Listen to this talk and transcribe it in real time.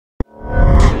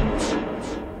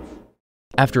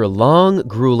After a long,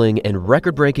 grueling, and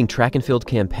record-breaking track and field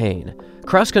campaign,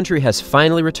 cross country has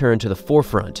finally returned to the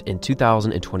forefront in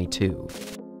 2022.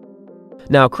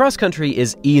 Now, cross country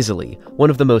is easily one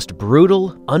of the most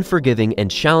brutal, unforgiving, and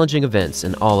challenging events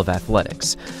in all of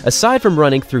athletics. Aside from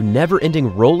running through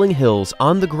never-ending rolling hills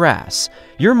on the grass,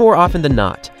 you're more often than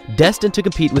not destined to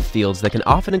compete with fields that can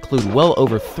often include well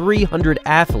over 300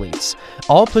 athletes,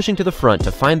 all pushing to the front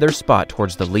to find their spot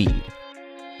towards the lead.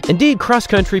 Indeed, cross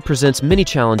country presents many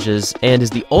challenges and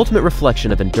is the ultimate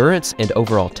reflection of endurance and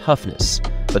overall toughness.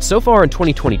 But so far in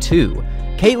 2022,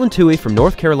 Katelyn Tuohy from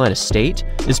North Carolina State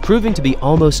is proving to be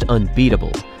almost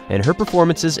unbeatable, and her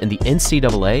performances in the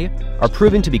NCAA are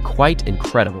proving to be quite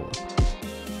incredible.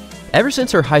 Ever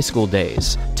since her high school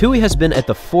days, Tuohy has been at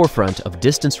the forefront of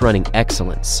distance running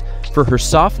excellence. For her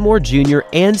sophomore, junior,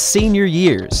 and senior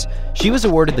years, she was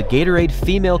awarded the Gatorade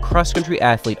Female Cross Country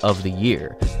Athlete of the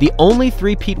Year, the only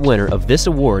three-peat winner of this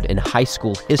award in high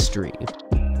school history.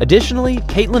 Additionally,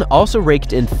 Katelyn also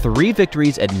raked in 3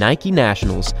 victories at Nike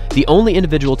Nationals, the only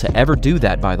individual to ever do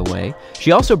that, by the way.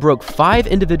 She also broke 5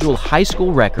 individual high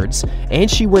school records, and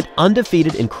she went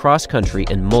undefeated in cross country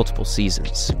in multiple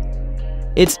seasons.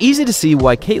 It's easy to see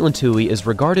why Katelyn Tuohy is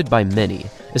regarded by many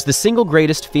as the single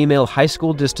greatest female high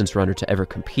school distance runner to ever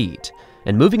compete,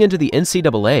 and moving into the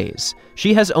NCAAs,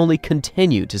 she has only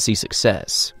continued to see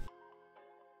success.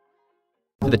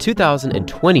 For the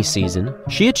 2020 season,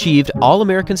 she achieved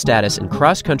All-American status in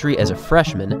cross country as a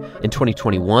freshman. In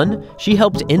 2021, she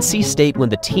helped NC State win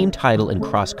the team title in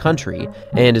cross country,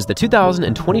 and as the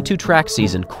 2022 track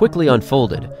season quickly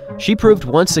unfolded, she proved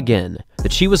once again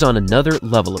that she was on another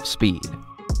level of speed.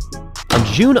 On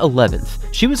June 11th,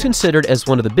 she was considered as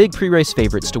one of the big pre-race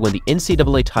favorites to win the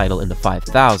NCAA title in the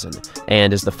 5,000,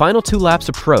 and as the final 2 laps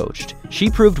approached,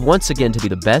 she proved once again to be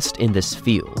the best in this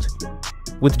field.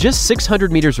 With just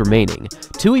 600 meters remaining,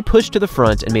 Tuohy pushed to the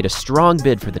front and made a strong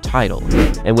bid for the title,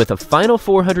 and with a final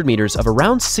 400 meters of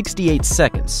around 68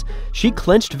 seconds, she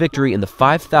clinched victory in the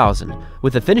 5,000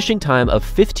 with a finishing time of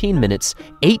 15 minutes,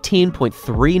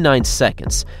 18.39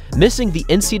 seconds, missing the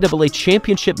NCAA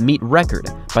championship meet record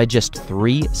by just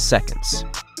 3 seconds.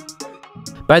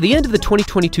 By the end of the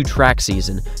 2022 track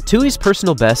season, Tuohy's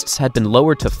personal bests had been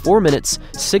lowered to 4 minutes,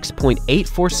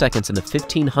 6.84 seconds in the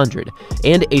 1,500,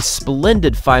 and a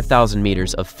splendid 5,000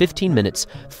 meters of 15 minutes,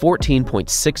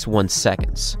 14.61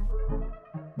 seconds.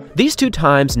 These 2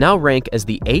 times now rank as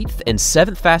the 8th and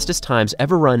 7th fastest times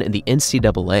ever run in the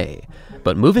NCAA.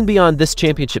 But moving beyond this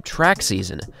championship track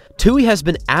season, Tuohy has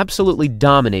been absolutely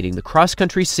dominating the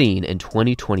cross-country scene in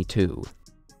 2022.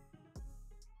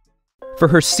 For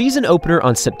her season opener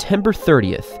on September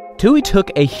 30th, Tuohy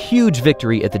took a huge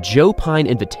victory at the Joe Pine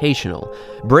Invitational,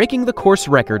 breaking the course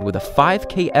record with a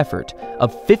 5K effort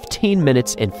of 15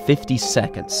 minutes and 50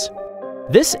 seconds.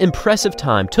 This impressive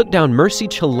time took down Mercy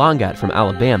Chelangat from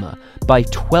Alabama by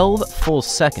 12 full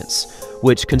seconds,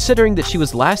 which, considering that she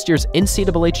was last year's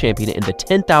NCAA champion in the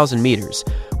 10,000 meters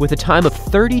with a time of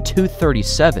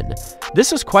 32:37,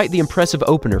 this was quite the impressive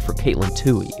opener for Katelyn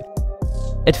Tuohy.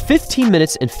 At 15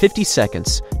 minutes and 50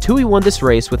 seconds, Tuohy won this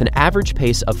race with an average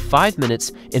pace of 5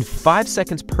 minutes and 5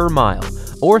 seconds per mile,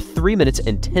 or 3 minutes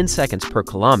and 10 seconds per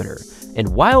kilometer. And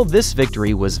while this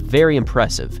victory was very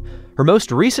impressive, her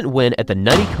most recent win at the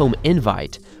Nuttycomb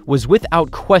Invite was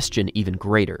without question even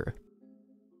greater.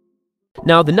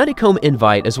 Now, the Nuttycomb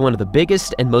Invite is one of the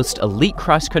biggest and most elite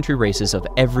cross-country races of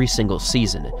every single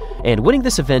season, and winning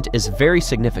this event is very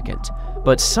significant.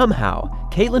 But somehow,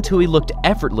 Katelyn Tuohy looked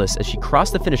effortless as she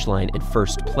crossed the finish line in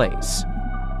first place.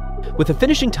 With a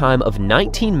finishing time of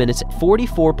 19 minutes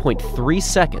 44.3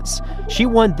 seconds, she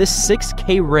won this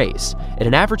 6K race at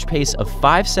an average pace of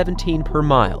 5:17 per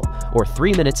mile, or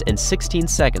 3 minutes and 16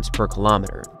 seconds per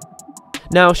kilometer.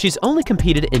 Now, she's only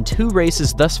competed in 2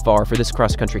 races thus far for this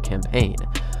cross-country campaign,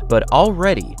 but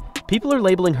already, people are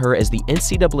labeling her as the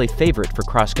NCAA favorite for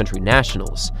cross-country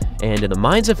nationals, and in the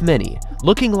minds of many,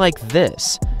 looking like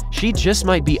this, she just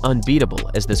might be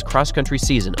unbeatable as this cross-country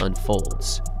season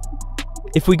unfolds.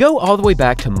 If we go all the way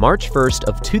back to March 1st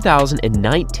of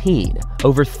 2019,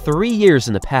 over 3 years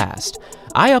in the past,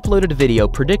 I uploaded a video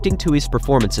predicting Tuohy's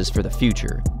performances for the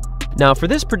future. Now, for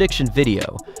this prediction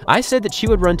video, I said that she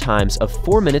would run times of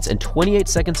 4 minutes and 28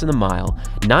 seconds in the mile,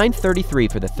 9:33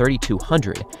 for the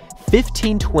 3,200,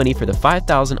 15:20 for the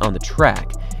 5,000 on the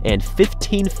track, and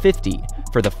 15:50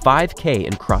 for the 5K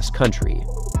in cross country.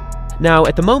 Now,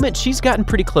 at the moment, she's gotten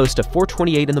pretty close to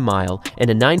 4:28 in the mile and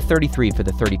a 9:33 for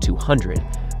the 3,200.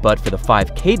 But for the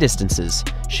 5K distances,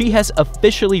 she has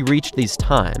officially reached these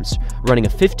times, running a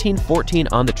 15:14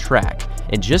 on the track,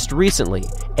 and just recently,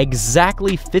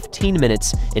 exactly 15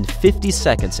 minutes and 50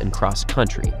 seconds in cross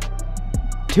country.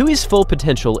 Tuohy's full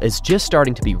potential is just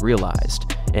starting to be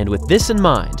realized, and with this in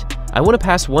mind, I want to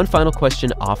pass one final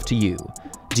question off to you.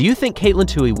 Do you think Katelyn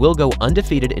Tuohy will go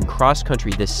undefeated in cross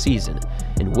country this season,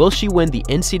 and will she win the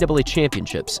NCAA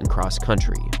championships in cross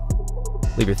country?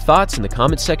 Leave your thoughts in the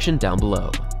comments section down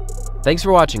below. Thanks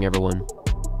for watching, everyone,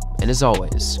 and as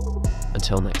always,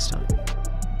 until next time.